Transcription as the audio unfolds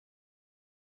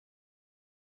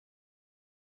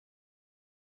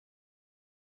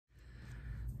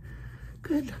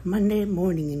Good Monday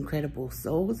morning, incredible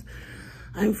souls.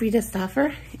 I'm Frida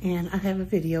Stauffer, and I have a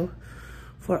video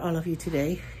for all of you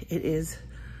today. It is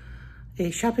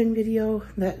a shopping video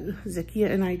that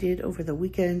Zakia and I did over the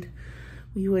weekend.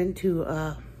 We went to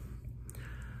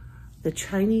the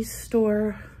Chinese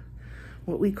store,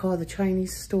 what we call the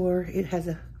Chinese store. It has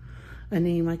a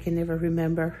name I can never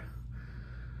remember.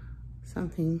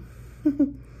 Something.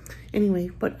 Anyway,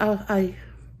 but I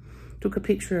took a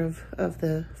picture of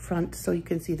the front so you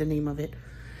can see the name of it.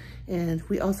 And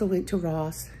we also went to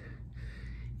Ross,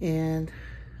 and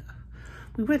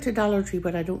we went to Dollar Tree,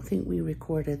 but I don't think we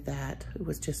recorded that. It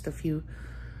was just a few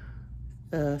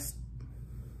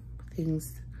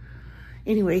things.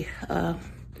 Anyway,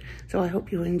 so I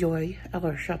hope you enjoy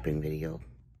our shopping video.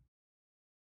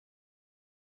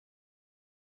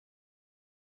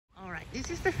 All right, this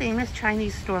is the famous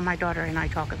Chinese store my daughter and I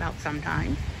talk about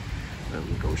sometimes, where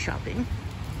we go shopping.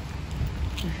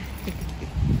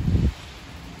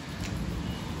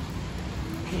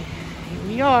 Here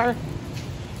we are,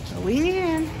 going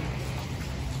in.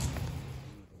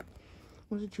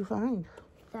 What did you find?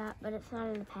 That, but it's not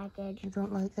in the package. You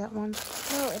don't like that one?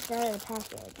 No, it's not in the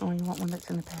package. Oh, you want one that's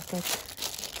in the package?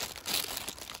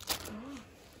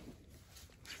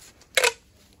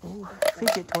 Oh,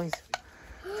 fidget toys.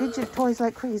 Fidget toys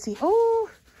like crazy. Oh,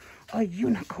 a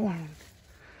unicorn.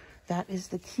 That is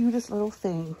the cutest little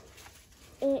thing.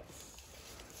 They're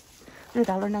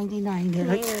 $1.99. They're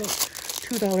like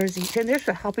 $2 each. And there's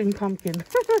a hopping pumpkin.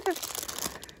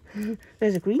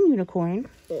 There's a green unicorn.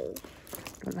 Ew.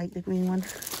 Don't like the green one.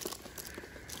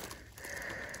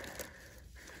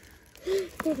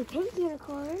 There's a pink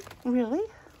unicorn. Really?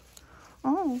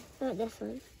 Oh. Not this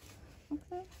one.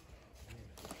 Okay.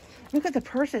 Look at the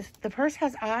purses. The purse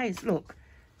has eyes. Look.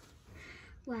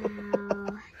 Wow,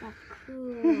 that's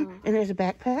cool. And there's a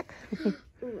backpack. Ooh,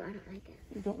 I don't like it.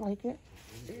 You don't like it?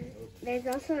 There's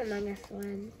also an Among Us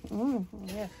one. Oh,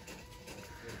 yes.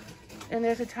 And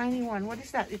there's a tiny one. What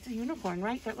is that? It's a unicorn,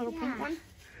 right? That little pink one?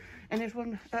 And there's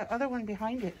one, other one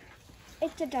behind it.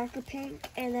 It's a darker pink,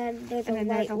 and then there's And a then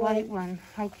white there's a white one.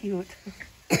 How cute.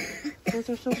 Those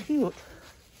are so cute.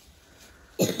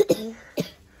 Okay.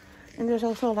 And there's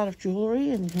also a lot of jewelry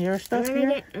and hair stuff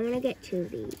here. I'm gonna get two of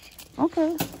these.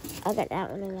 Okay. I'll get that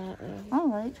one and that one. All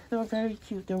right. They're very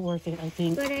cute. They're worth it, I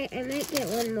think. But I might get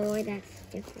one more that's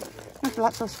different. There's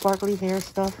lots of sparkly hair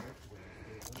stuff.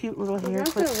 Cute little hair There's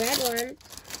clips. also a red one.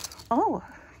 Oh,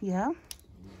 yeah.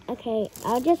 Okay,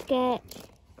 I'll just get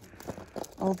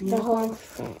All the the whole unicorns.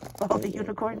 set. All the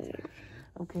unicorns.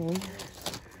 Okay.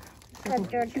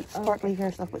 There's cute sparkly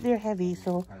hair stuff, but they're heavy,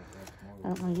 so I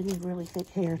don't know. You need really thick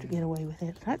hair to get away with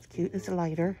it. That's cute. It's a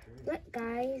lighter. Look,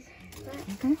 guys.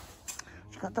 Mm-hmm.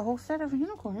 She got the whole set of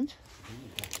unicorns.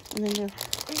 And then there's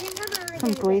I think I'm only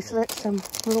some gonna bracelets, some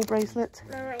little bracelets.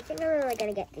 No, I think I'm only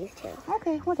gonna get these two.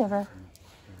 Okay, whatever.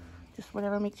 Just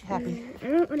whatever makes you happy. I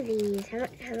want one of these. How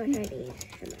much are these?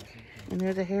 How much? And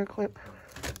there's a hair clip.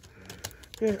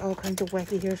 There's all kinds of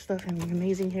wacky hair stuff and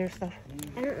amazing hair stuff.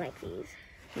 I don't like these.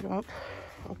 You don't?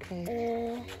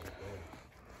 Okay.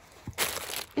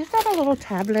 Is that a little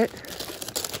tablet?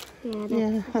 Yeah.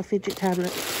 Yeah, a fidget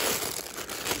tablet.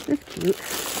 It's cute.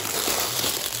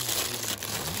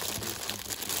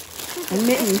 A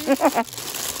mitten.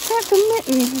 That's a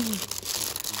mitten.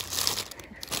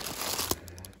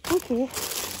 Okay.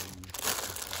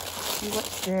 See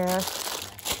what's there.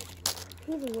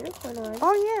 Here's a unicorn one.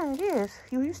 Oh yeah, it is.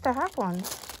 You used to have one.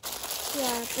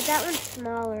 Yeah, but that one's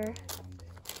smaller.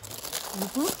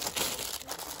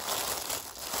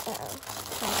 Uh-oh.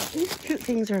 These cute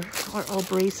things are all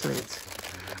bracelets.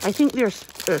 I think they're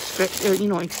you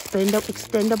know,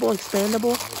 expandable.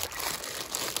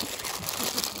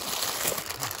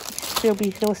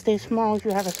 They'll stay small if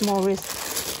you have a small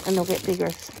wrist, and they'll get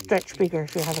bigger, stretch bigger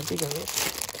if you have a bigger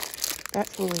wrist.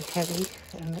 That's really heavy,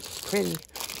 and it's pretty.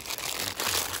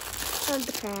 I want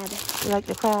the crab. You like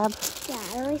the crab? Yeah,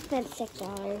 I only spent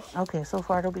 $6. Okay, so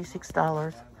far it'll be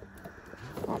 $6.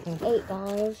 Okay.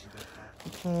 $8.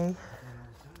 Okay.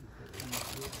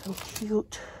 So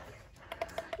cute.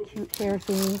 Cute hair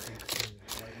things.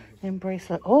 And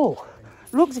bracelet. Oh,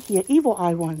 look, Zakia, evil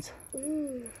eye ones.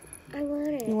 Ooh, I want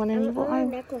it. You want an evil eye? I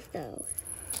want a necklace, though.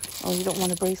 Oh, you don't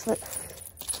want a bracelet?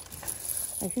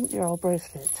 I think they're all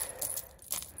bracelets.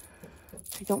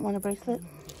 You don't want a bracelet?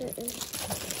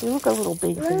 They look a little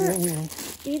big for you anyway.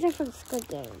 These are from Squid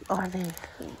Game. Oh, are they?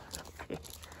 Yeah. Okay.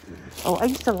 Oh, I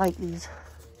used to like these.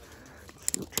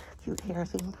 Cute hair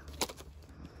thing.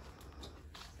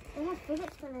 They have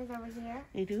fidget spinners over here.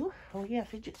 They do? Oh yeah,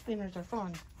 fidget spinners are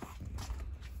fun.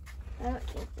 I don't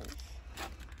get this.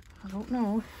 I don't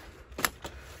know.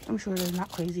 I'm sure they're not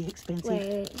crazy expensive.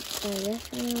 Wait, so this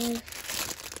was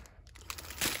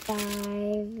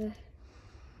 $5,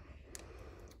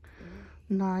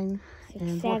 $9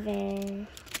 and what? $7.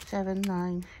 $7,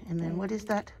 $9, and then what is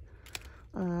that?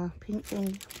 Pink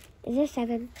thing. Is this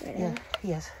 $7? Right Yeah. now?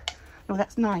 Yes. No,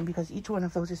 that's $9 because each one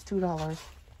of those is $2.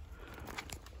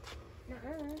 That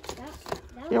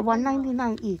They're was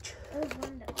 $1.99 each. That was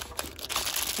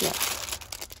 $1. Yeah.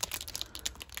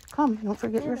 Come, don't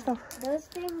forget your stuff. Those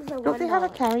things are $1. Don't they have a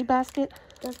carry basket?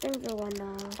 Those things are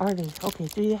 $1. Are they? Okay,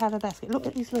 do you have a basket? Look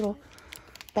at these little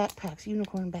backpacks,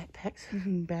 unicorn backpacks.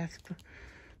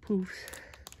 Poofs.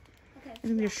 Okay,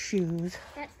 And then there's shoes.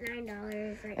 that's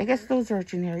 $9 right I guess those are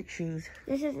generic shoes.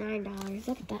 This is $9.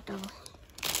 Look at that doll.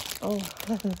 Oh,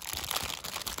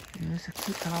 there's a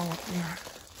cute doll up there.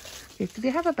 Okay, do they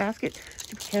have a basket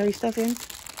to carry stuff in?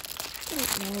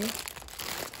 I don't know.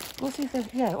 Go see if they,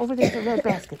 yeah, over there's a red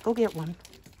basket. Go get one.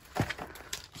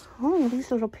 Oh, these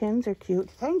little pins are cute.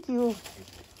 Thank you.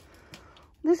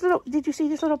 This little, did you see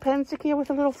this little pen, Zakia,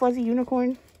 with a little fuzzy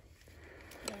unicorn?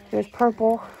 Yeah. There's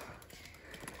purple.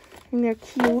 And they're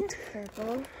cute.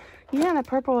 Purple. Yeah, the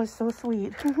purple is so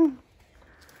sweet. You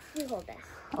hold this.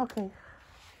 Okay.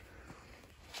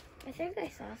 I think I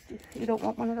saw some. You don't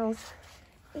want one of those?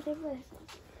 I think I saw.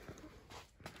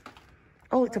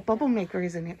 Oh, it's a bubble maker,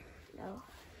 isn't it? No.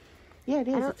 Yeah, it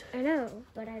is. I know,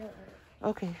 but I don't know.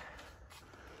 Okay.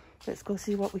 Let's go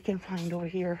see what we can find over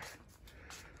here.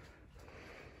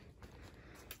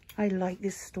 I like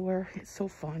this store. It's so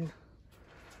fun.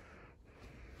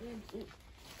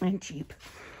 And cheap.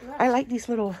 Look. I like these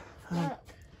little... Look.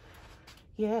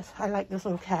 yes, I like those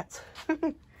little cats.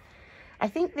 I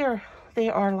think they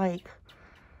are like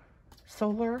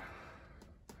solar.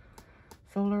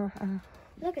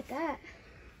 Look at that.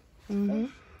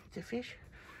 It's a fish.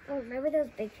 Oh, remember those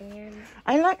big fans?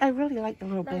 I really like the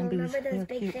little bamboos. Remember those They're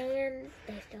big cute. fans?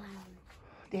 They still have them.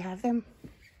 They have them.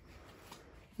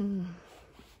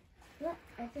 Look,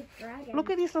 that's a dragon. Look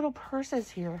at these little purses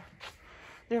here.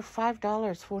 They're $5,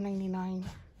 $4.99.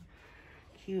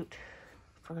 Cute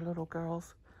for little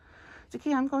girls.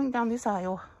 Zakia, I'm going down this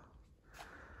aisle.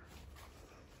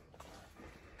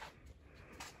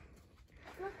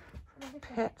 Look,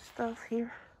 Pet stuff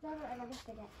here. no, another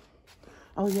fidget.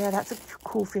 Oh yeah, that's a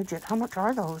cool fidget. How much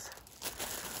are those?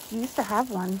 You used to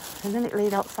have one, and then it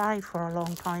laid outside for a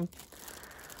long time.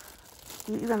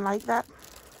 Do you even like that?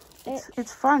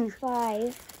 It's fun.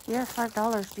 $5. Yeah,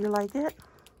 $5. Do you like it?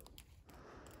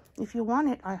 If you want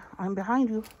it, I'm behind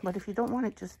you. But if you don't want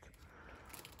it, just...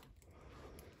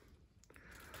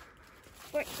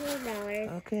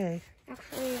 $14. Okay.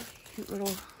 Actually, Cute little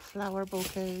flower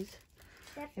bouquets.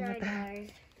 that's In the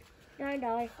 $9.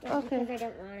 $9, but Okay. because I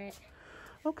don't want it.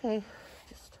 Okay.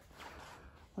 Just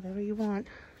whatever you want.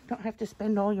 Don't have to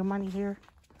spend all your money here.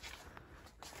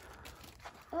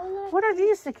 Oh, look. What are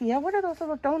these, Zakia? What are those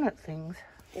little donut things?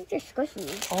 I think they're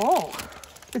squishy. Oh.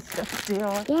 They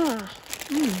are. Yeah.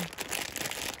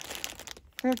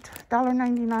 They're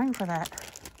 $1.99 for that.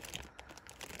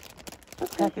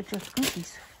 This package of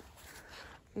cookies.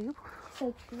 Okay.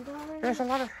 So $2? There's a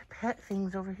lot of pet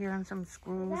things over here and some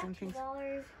screws and things.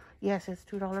 $2? Yes, it's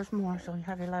 $2 more, so you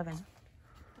have 11.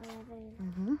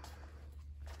 11.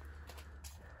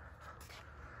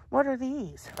 What are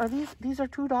these? These are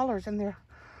 $2 and they're,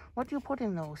 what do you put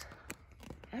in those?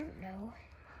 I don't know.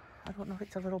 I don't know if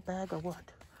it's a little bag or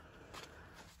what.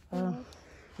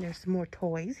 There's some more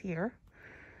toys here.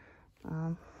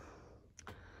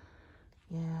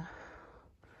 Yeah.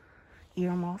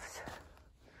 Earmuffs.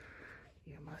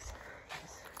 Earmuffs,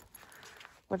 yes.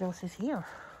 What else is here?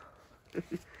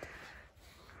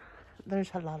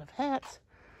 There's a lot of hats.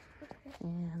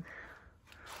 And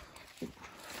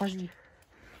fuzzy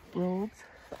robes,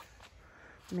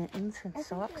 mittens, and I think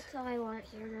socks. that's all I want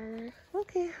here, Mama.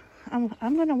 Okay,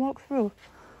 I'm gonna walk through.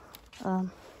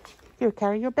 Here,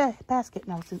 carry your basket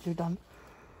now since you're done.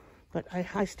 But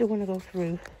I still want to go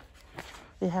through.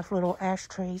 They have little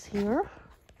ashtrays here.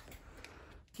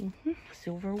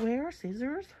 Silverware,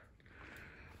 scissors,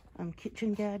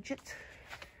 kitchen gadgets.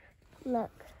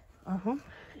 Look.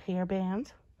 Hair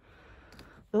bands.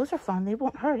 Those are fun. They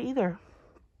won't hurt either.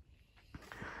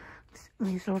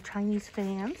 These little Chinese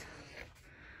fans.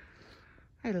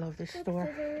 I love this store.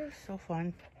 Scissors. So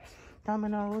fun.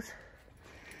 Dominoes.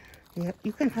 Yep,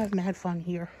 you can have mad fun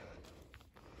here.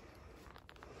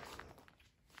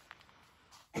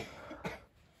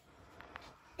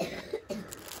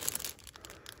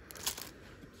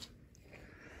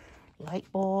 Light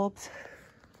bulbs.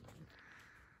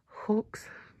 Hooks.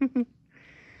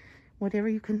 Whatever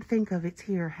you can think of, it's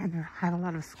here. And they have a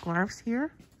lot of scarves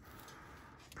here.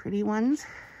 Pretty ones.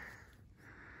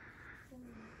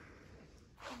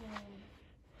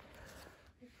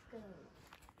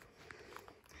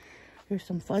 Here's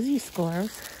some fuzzy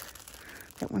scarves.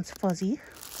 That one's fuzzy.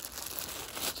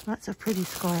 Lots of pretty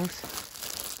scarves.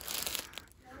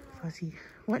 Fuzzy.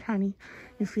 What, honey?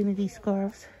 Infinity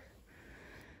scarves.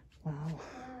 Wow.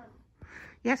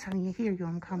 Yes, honey, I hear you.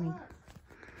 I'm coming.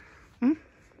 Hmm?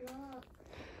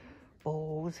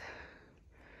 Bows.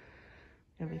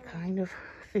 Every kind of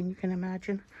thing you can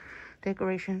imagine.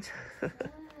 Decorations.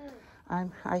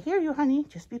 I hear you, honey.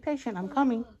 Just be patient. I'm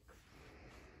coming.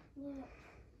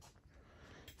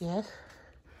 Yes.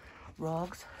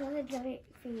 Rugs. The giant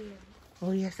fan. Oh,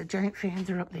 yes, the giant fans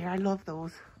are up there. I love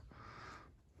those.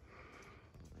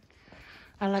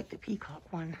 I like the peacock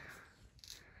one.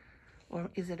 Or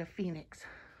is it a phoenix?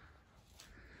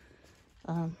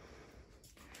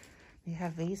 They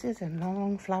have vases and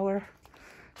long flower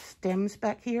stems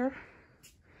back here.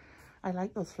 I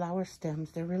like those flower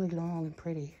stems. They're really long and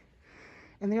pretty.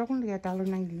 And they're only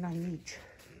 $1.99 each.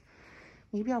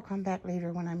 Maybe I'll come back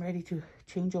later when I'm ready to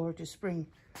change over to spring.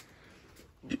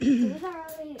 These are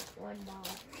only $1.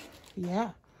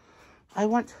 Yeah. I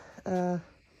want,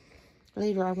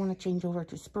 later I want to change over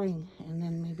to spring. And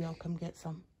then maybe I'll come get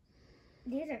some.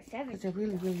 These are 17. Because they're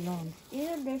really, really long.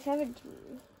 They're 17.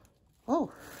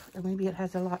 Oh, and maybe it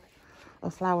has a lot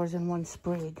of flowers in one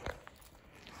sprig.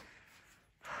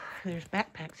 There's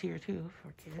backpacks here too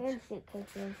for kids. And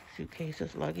suitcases.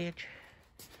 Suitcases, luggage.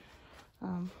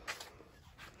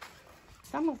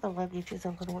 Some of the luggage is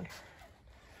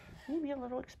maybe a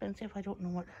little expensive. I don't know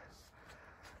what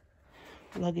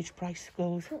luggage price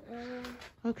goes.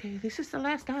 Okay, this is the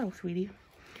last aisle, sweetie.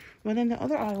 But then the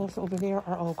other aisles over there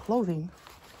are all clothing.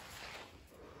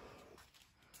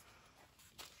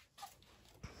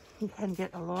 You can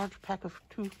get a large pack of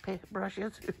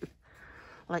toothbrushes,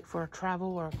 like for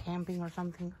travel or camping or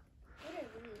something.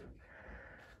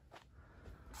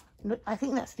 No, I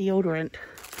think that's deodorant.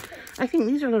 I think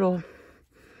these are little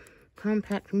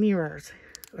compact mirrors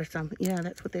or something. Yeah,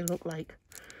 that's what they look like.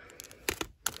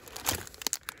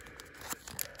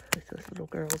 With those little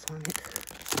girls on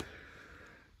it.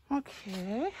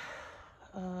 Okay.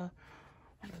 What are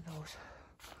those?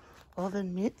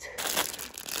 Oven mitts.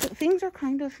 But things are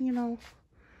kind of, you know,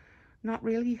 not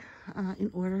really in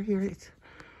order here. It's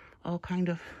all kind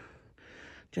of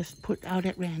just put out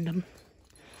at random.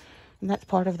 And that's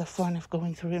part of the fun of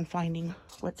going through and finding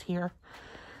what's here.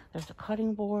 There's a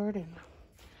cutting board and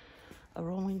a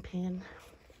rolling pin,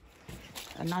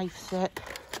 a knife set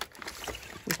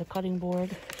with a cutting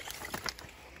board,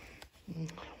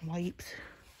 and wipes,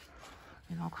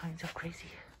 and all kinds of crazy.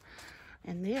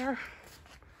 And there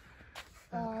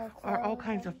are all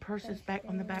kinds of purses back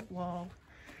on the back wall.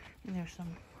 And there's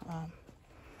some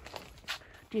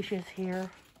dishes here,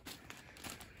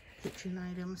 kitchen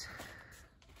items.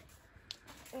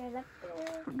 I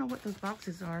don't know what those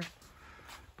boxes are,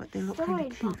 but they look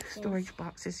kind of cute. Storage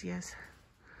boxes, yes.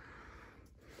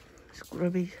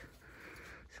 Scrubbies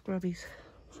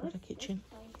for the kitchen.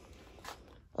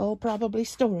 Oh, probably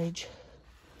storage.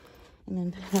 And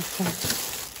then they have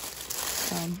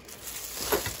some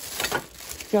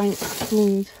giant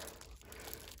spoons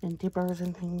and dippers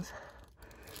and things.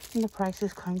 And the price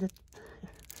is kind of,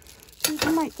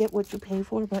 you might get what you pay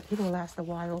for, but it'll last a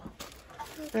while.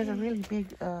 There's a really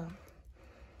big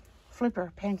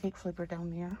pancake flipper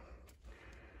down there.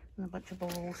 And a bunch of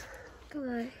bowls. Come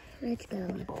on, let's go.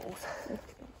 Bowls.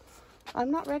 I'm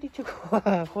not ready to go up.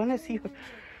 I want to see.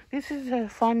 This is a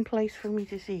fun place for me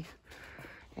to see.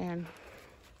 And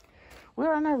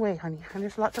we're on our way, honey. And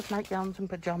there's lots of nightgowns and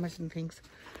pajamas and things.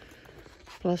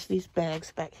 Plus these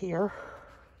bags back here.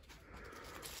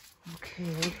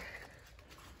 Okay.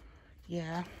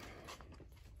 Yeah.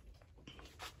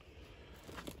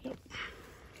 Yep.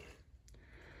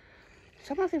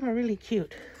 Some of them are really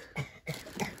cute.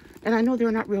 And I know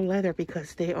they're not real leather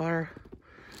because they are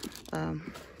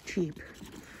cheap.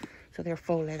 So they're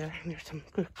faux leather. And there's some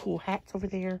good cool hats over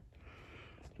there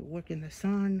to work in the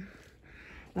sun.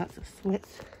 Lots of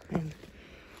sweats and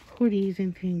hoodies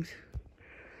and things.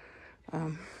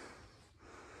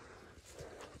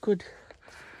 Good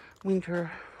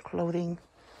winter clothing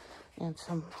and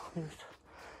there's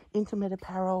intimate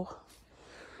apparel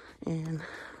and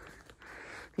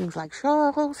things like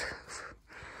shawls,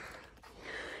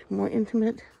 more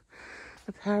intimate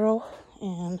apparel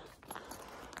and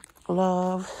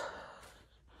gloves,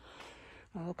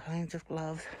 all kinds of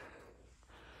gloves.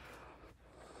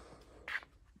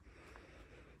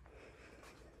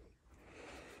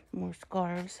 More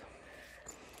scarves.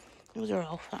 Those are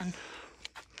all fun.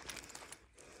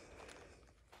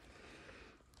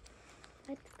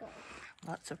 Let's go.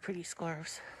 Lots of pretty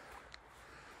scarves.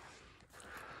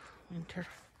 Winter.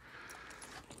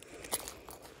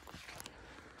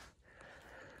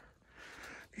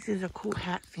 This is a cool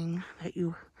hat thing that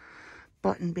you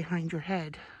button behind your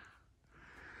head.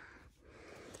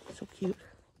 So cute.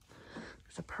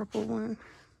 There's a purple one,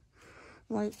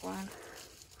 white one,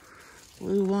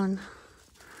 blue one.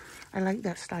 I like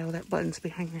that style that buttons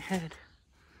behind the head.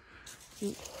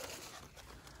 Cute.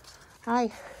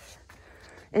 Hi.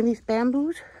 And these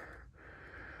bamboos,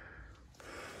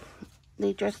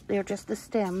 they're just the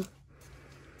stem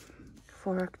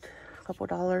for a couple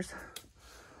dollars.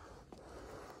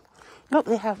 Look,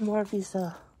 they have more of these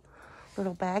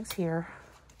little bags here.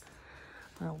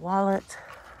 A wallet.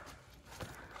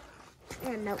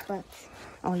 And notebooks.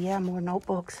 Oh yeah, more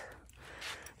notebooks.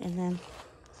 And then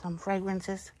some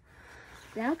fragrances.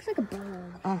 That looks like a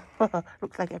bomb. Oh,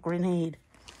 looks like a grenade.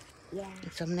 Yeah.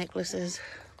 And some necklaces.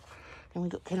 Can we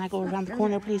go? Can I go around the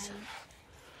corner, please?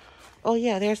 Oh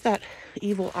yeah, there's that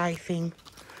evil eye thing.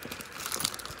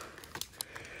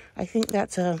 I think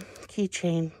that's a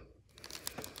keychain.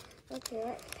 Okay,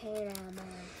 let's pay it out more.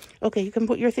 Okay, you can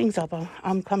put your things up.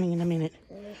 I'm coming in a minute.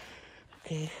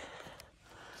 Okay.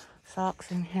 Socks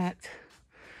and hat,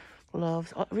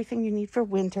 gloves, everything you need for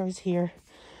winter is here.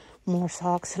 More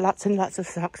socks, lots and lots of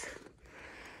socks.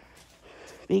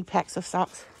 Big packs of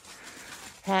socks,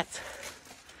 hats,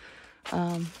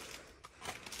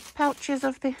 pouches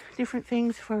of the different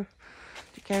things to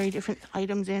carry different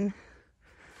items in.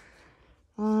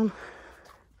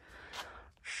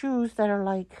 Shoes that are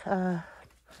like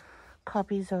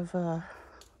copies of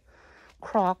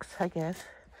Crocs, I guess.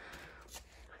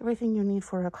 Everything you need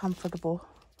for a comfortable,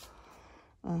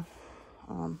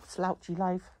 slouchy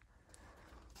life.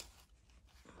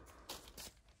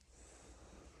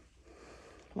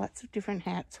 Lots of different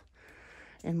hats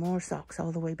and more socks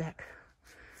all the way back.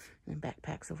 And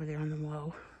backpacks over there on the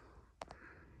wall.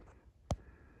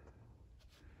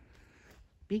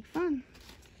 Big fun.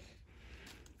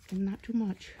 And not too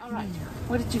much. All right.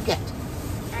 What did you get?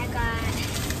 I got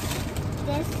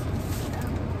this.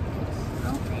 It's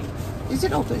open. Is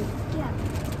it open? Yeah.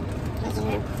 Has a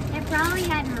little... It probably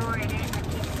had more in it.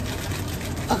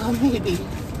 Maybe.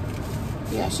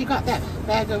 Yeah, she got that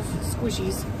bag of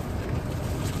squishies.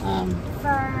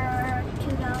 For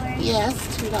 $2. Yes,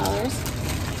 $2.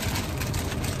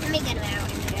 Let me get them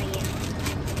out and show you.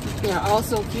 They're all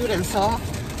so cute and soft.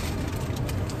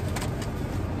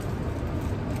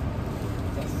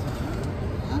 This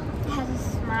one has a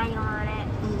smile on it.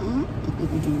 Mm-hmm.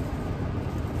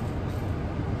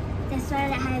 This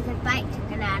one has a bite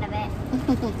taken out of it.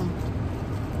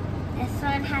 This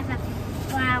one has a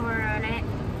flower on it.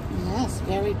 Yes,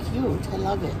 very cute. I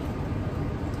love it.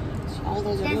 All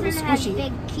those are This little one has squishy.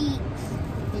 big cheeks.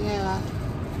 Yeah.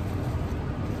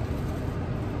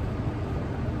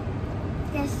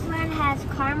 This one has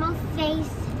caramel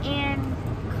face and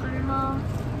caramel.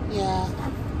 Yeah.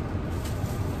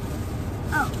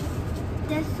 Oh,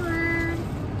 this one.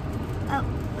 Oh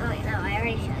wait, no, I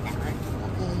already showed that one.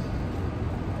 Okay.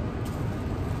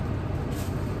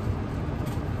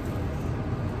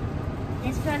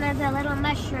 This one has a little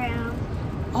mushroom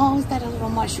Oh, is that a little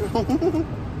mushroom?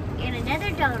 and another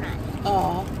donut.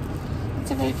 Oh,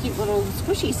 it's a very cute little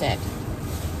squishy set.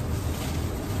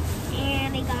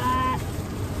 And we got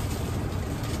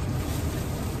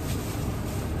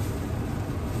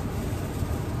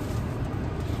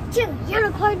two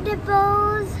unicorn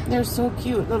nipples. They're so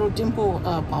cute, little dimple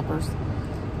poppers.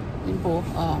 Dimple,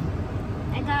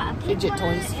 I got a pink fidget one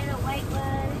toys. and a white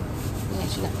one. Yeah,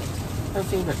 she got her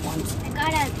favorite ones. I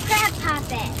got a crab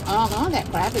puppet. Uh-huh, that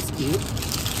crab is cute.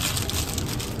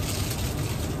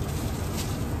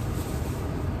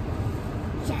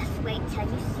 Just wait till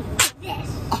you see this.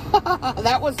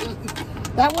 that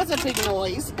was a big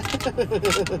noise.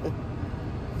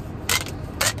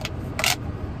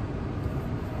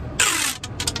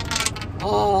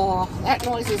 Oh, that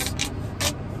noise is,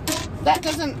 that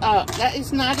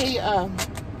is not a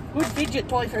good fidget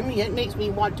toy for me. It makes me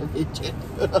want to fidget.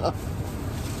 The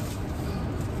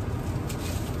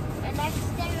next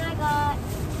thing I got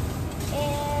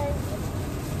is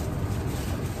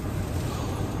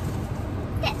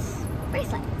this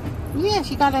bracelet. Yeah,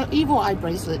 she got an evil eye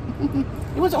bracelet.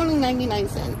 It was only 99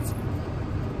 cents.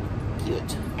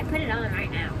 Cute. I put it on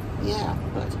right now. Yeah,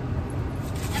 good.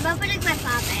 I'm opening my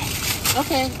poppet.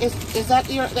 Okay, is that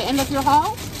the end of your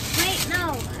haul? Wait,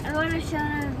 no. I want to show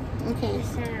them Okay. the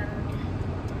sound.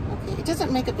 Okay, it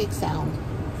doesn't make a big sound.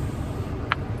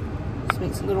 It just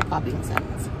makes little popping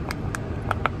sounds.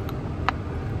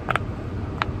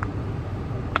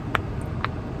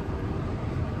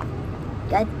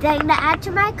 Good thing to add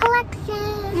to my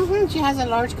collection. She has a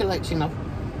large collection of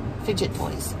fidget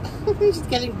toys. She's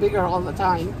getting bigger all the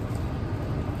time.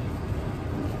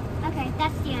 Okay,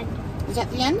 that's the end. Is that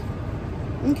the end?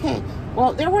 Okay.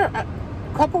 Well, there were a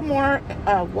couple more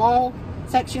wall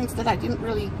sections that I didn't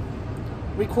really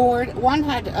record. One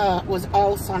had was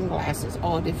all sunglasses,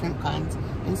 all different kinds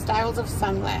and styles of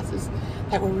sunglasses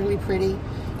that were really pretty.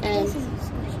 And this is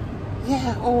squishy.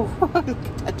 Yeah. Oh, look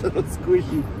at that little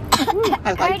squishy. Ooh,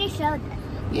 I already showed that.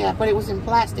 Yeah, but it was in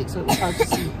plastic, so it was hard to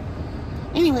see.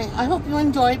 Anyway, I hope you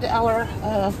enjoyed our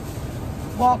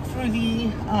walk through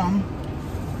the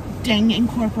Deng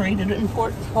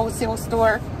Imports wholesale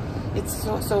store. It's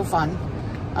so fun.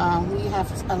 We have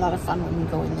a lot of fun when we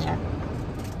go in there.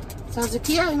 So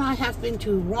Zakia and I have been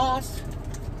to Ross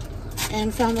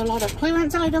and found a lot of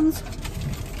clearance items.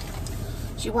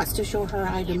 She wants to show her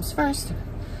items first.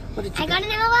 What did you get? I got an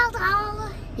LOL doll.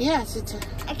 Yes, it's a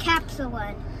capsule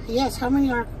one. Yes, how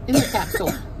many are in the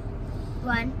capsule?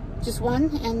 One. Just one,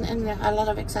 and a lot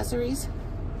of accessories?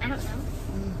 I don't know.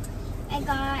 I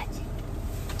got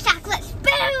chocolate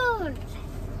spoons.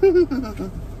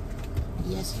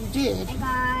 Yes, you did. I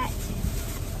got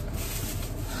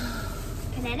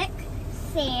kinetic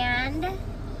sand.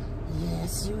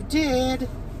 Yes, you did.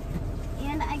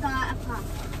 And I got a poppet.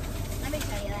 Let me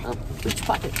show you that. Oh, which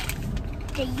poppet?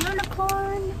 The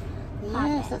unicorn Yes,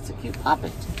 poppet. that's a cute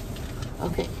poppet.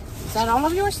 Okay, is that all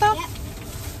of your stuff? Yep.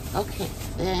 Okay,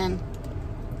 then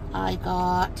I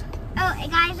got... Oh, hey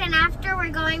guys, and after we're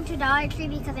going to Dollar Tree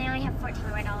because I only have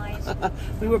 $14 more.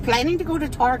 We were planning to go to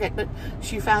Target, but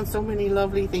she found so many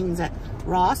lovely things at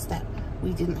Ross that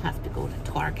we didn't have to go to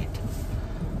Target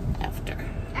after.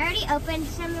 I already opened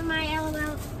some of my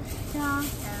LOL stuff.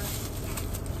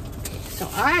 Okay, so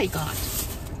I got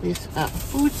this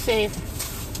food safe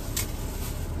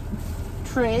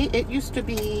tray. It used to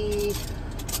be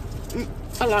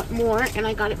a lot more, and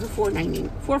I got it for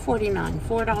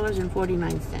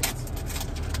 $4.49.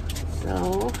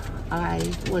 So I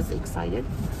was excited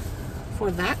for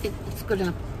that. It's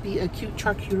gonna be a cute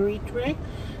charcuterie tray.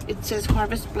 It says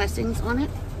Harvest Blessings on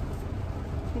it,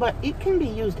 but it can be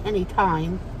used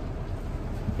anytime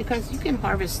because you can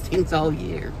harvest things all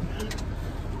year.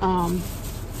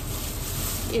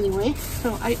 Anyway,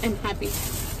 so I am happy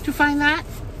to find that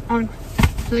on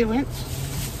clearance.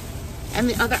 And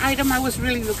the other item I was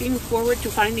really looking forward to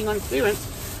finding on clearance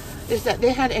is that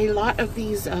they had a lot of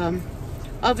these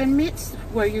oven mitts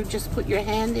where you just put your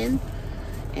hand in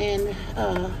and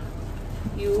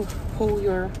you pull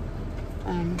your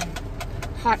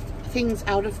hot things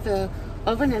out of the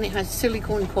oven, and it has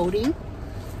silicone coating.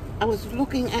 I was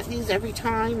looking at these every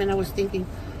time and I was thinking,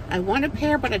 I want a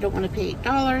pair, but I don't want to pay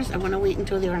 $8. I want to wait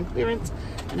until they're on clearance,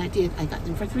 and I did. I got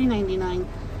them for $3.99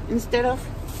 instead of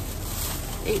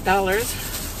 $8.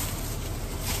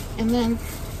 And then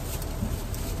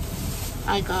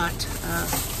I got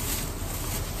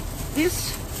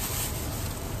this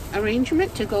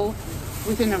arrangement to go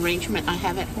with an arrangement I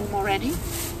have at home already.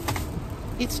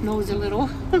 It snows a little.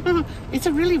 It's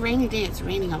a really rainy day. It's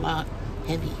raining a lot,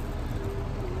 heavy.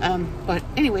 But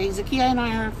anyway, Zakia and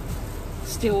I are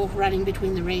still running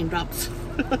between the raindrops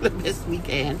the best we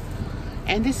can.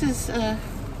 And this is,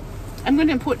 I'm going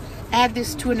to add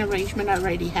this to an arrangement I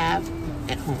already have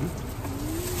at home.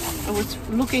 I was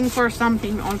looking for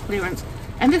something on clearance,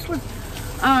 and this was,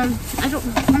 I don't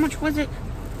know, how much was it?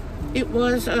 It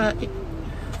was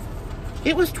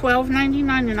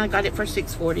 $12.99, and I got it for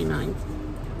 $6.49.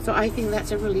 So I think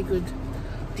that's a really good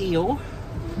deal.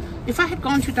 If I had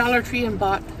gone to Dollar Tree and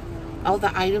bought all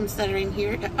the items that are in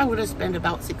here, I would have spent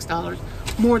about $6,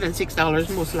 more than $6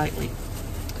 most likely.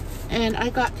 And I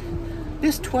got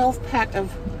this 12-pack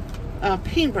of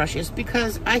paintbrushes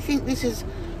because I think this is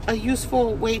a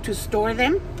useful way to store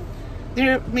them.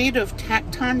 They're made of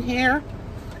Tacton hair,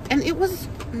 and it was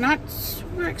not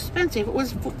super expensive. It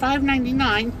was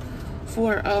 $5.99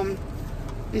 for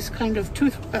this kind of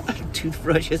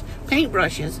toothbrushes,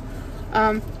 paintbrushes,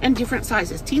 and different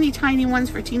sizes. Teeny tiny ones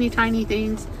for teeny tiny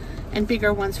things, and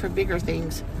bigger ones for bigger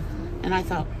things. And I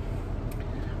thought,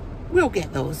 we'll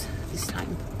get those this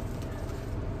time.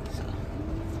 So,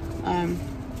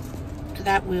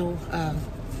 that will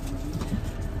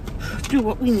do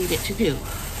what we need it to do.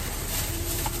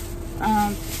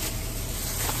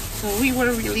 So we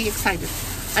were really excited.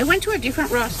 I went to a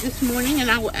different Ross this morning,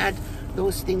 and I will add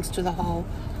those things to the haul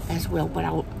as well, but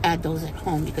I will add those at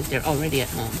home because they're already at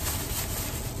home.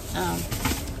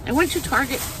 I went to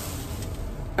Target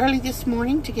early this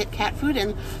morning to get cat food,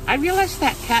 and I realized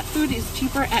that cat food is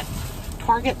cheaper at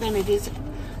Target than it is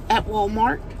at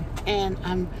Walmart, and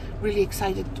I'm really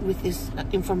excited with this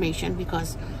information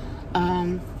because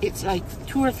it's like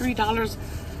 $2 or $3.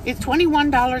 It's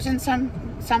 $21 and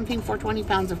something for 20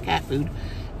 pounds of cat food,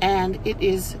 and it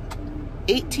is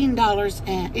 $18,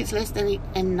 and it's less than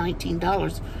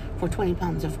 $19 for 20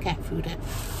 pounds of cat food at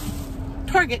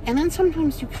Target. And then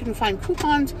sometimes you can find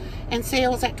coupons and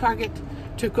sales at Target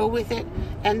to go with it,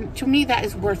 and to me that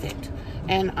is worth it.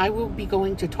 And I will be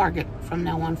going to Target from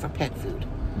now on for pet food,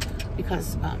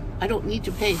 because I don't need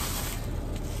to pay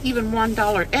even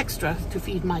 $1 extra to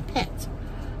feed my pets.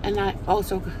 And I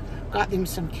also got them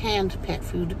some canned pet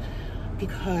food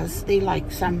because they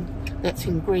like some that's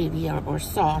in gravy or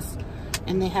sauce,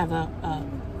 and they have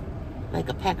like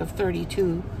a pack of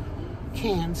 32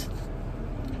 cans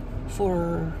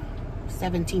for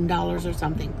 $17 or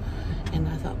something. And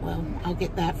I thought, well, I'll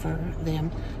get that for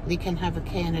them. They can have a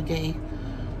can a day,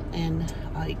 and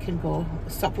I can go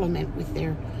supplement with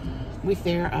their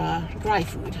dry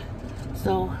food.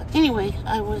 So anyway,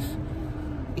 I was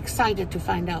excited to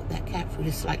find out that cat food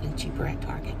is slightly cheaper at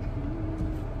Target.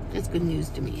 It's good news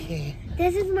to me.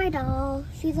 This is my doll.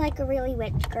 She's like a really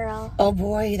rich girl. Oh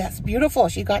boy, that's beautiful.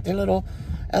 She got the little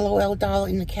LOL doll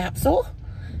in the capsule,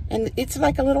 and it's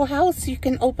like a little house. You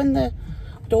can open the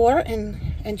door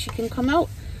and she can come out.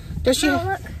 Does she? Oh,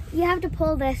 look, you have to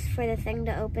pull this for the thing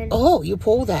to open. Oh, you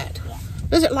pull that. Yeah.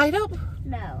 Does it light up?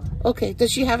 No. Okay,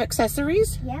 does she have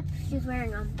accessories? Yep, she's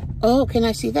wearing them. Oh, can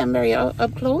I see them very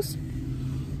up close?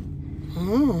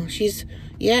 Oh, she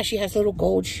has little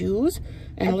gold shoes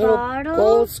and a little bottle.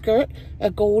 Gold skirt,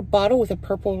 a gold bottle with a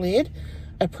purple lid,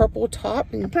 a purple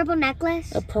top, and a purple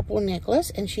necklace. A purple necklace,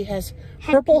 and she has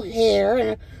purple hair and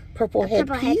a purple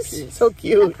headpiece. So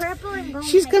cute. A purple and gold.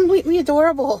 She's completely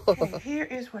adorable. Okay, here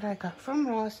is what I got from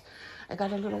Ross. I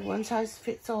got a little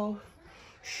one-size-fits-all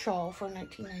shawl for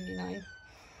 $19.99.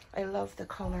 I love the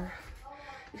color.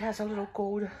 It has a little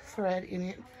gold thread in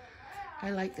it. I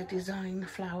like the design,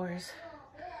 flowers,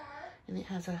 and it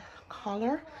has a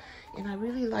collar. And I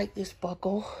really like this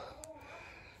buckle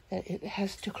that it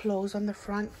has to close on the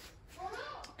front,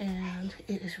 and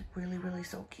it is really, really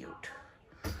so cute.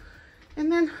 And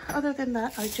then other than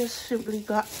that, I just simply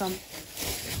got some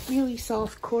really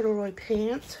soft corduroy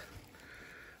pants,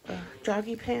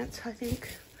 joggy pants, I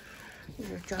think.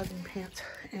 These are jogging pants,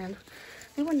 and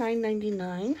they were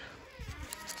 $9.99,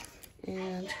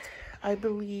 and I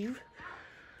believe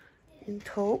in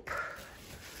taupe.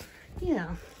 Yeah,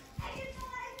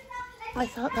 I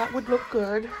thought that would look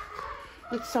good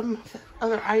with some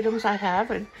other items I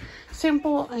have, and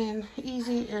simple and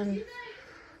easy and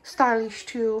stylish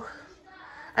too.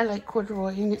 I like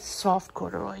corduroy, and it's soft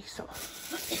corduroy, so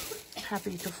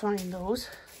happy to find those.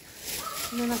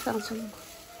 And then I found some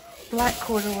black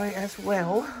corduroy as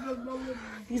well.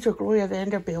 These are Gloria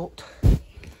Vanderbilt.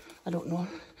 I don't know.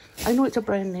 I know it's a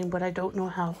brand name, but I don't know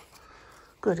how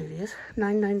good it is.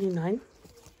 $9.99.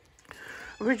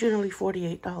 Originally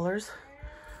 $48.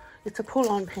 It's a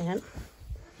pull-on pant,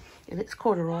 and it's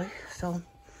corduroy, so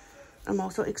I'm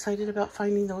also excited about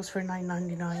finding those for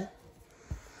 $9.99.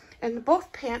 And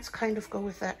both pants kind of go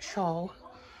with that shawl,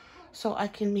 so I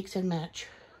can mix and match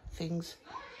things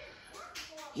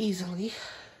easily.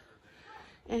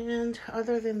 And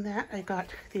other than that, I got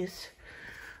this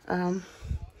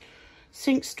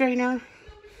sink strainer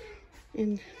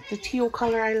in the teal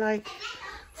color I like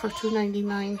for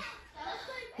 $2.99.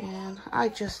 And I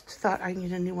just thought I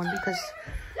need a new one because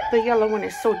the yellow one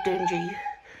is so dingy,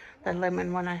 the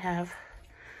lemon one I have.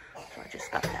 So I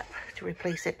just got that to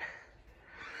replace it.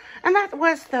 And that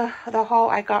was the haul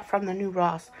I got from the new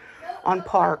Ross on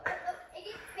Park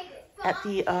at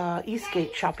the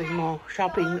Eastgate shopping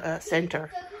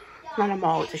center. It's not a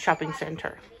mall, it's a shopping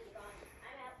center.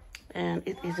 And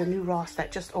it is a new Ross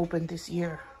that just opened this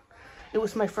year. It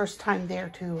was my first time there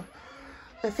too.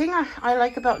 The thing I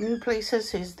like about new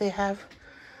places is they have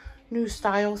new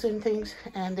styles and things,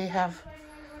 and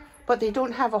but they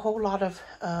don't have a whole lot of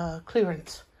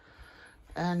clearance.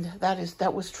 And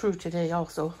that was true today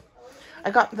also. I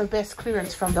got the best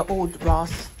clearance from the old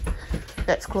Ross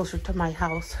that's closer to my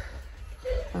house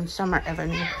on Summer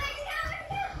Avenue.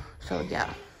 So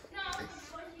yeah,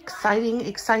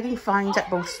 exciting finds at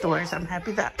both stores. I'm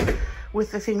happy that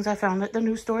with the things I found at the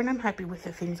new store, and I'm happy with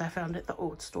the things I found at the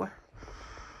old store.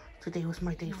 Today was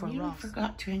my day for Ross. I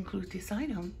forgot to include this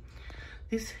item.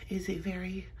 This is a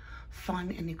very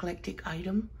fun and eclectic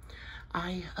item.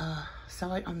 I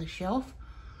saw it on the shelf,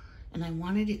 and I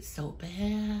wanted it so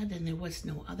bad, and there was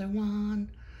no other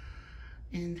one.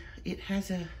 And it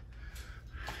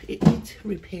needs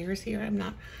repairs here. I'm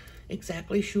not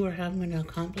exactly sure how I'm going to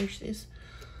accomplish this.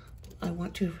 I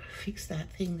want to fix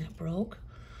that thing that broke,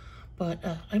 but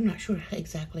I'm not sure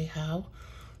exactly how.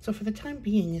 So for the time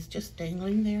being, it's just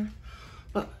dangling there.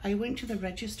 But I went to the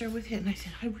register with it, and I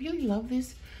said, I really love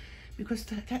this because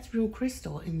that's real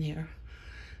crystal in there.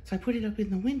 So I put it up in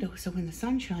the window so when the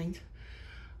sun shines,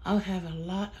 I'll have a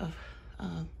lot of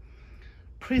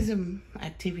prism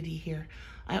activity here.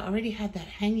 I already had that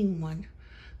hanging one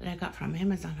that I got from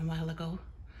Amazon a while ago.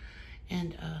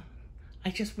 And I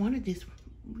just wanted this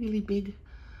really big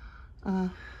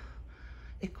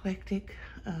Eclectic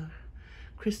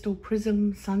crystal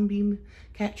prism sunbeam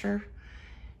catcher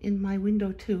in my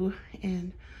window too.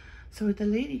 And so the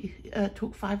lady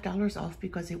took $5 off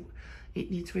because it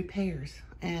needs repairs.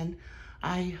 And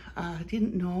I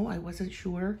didn't know, I wasn't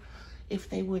sure if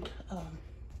they would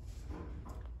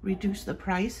reduce the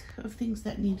price of things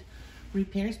that need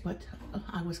repairs, but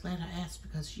I was glad I asked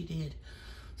because she did.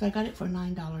 So I got it for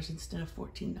 $9 instead of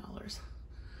 $14.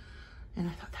 And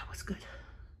I thought that was good.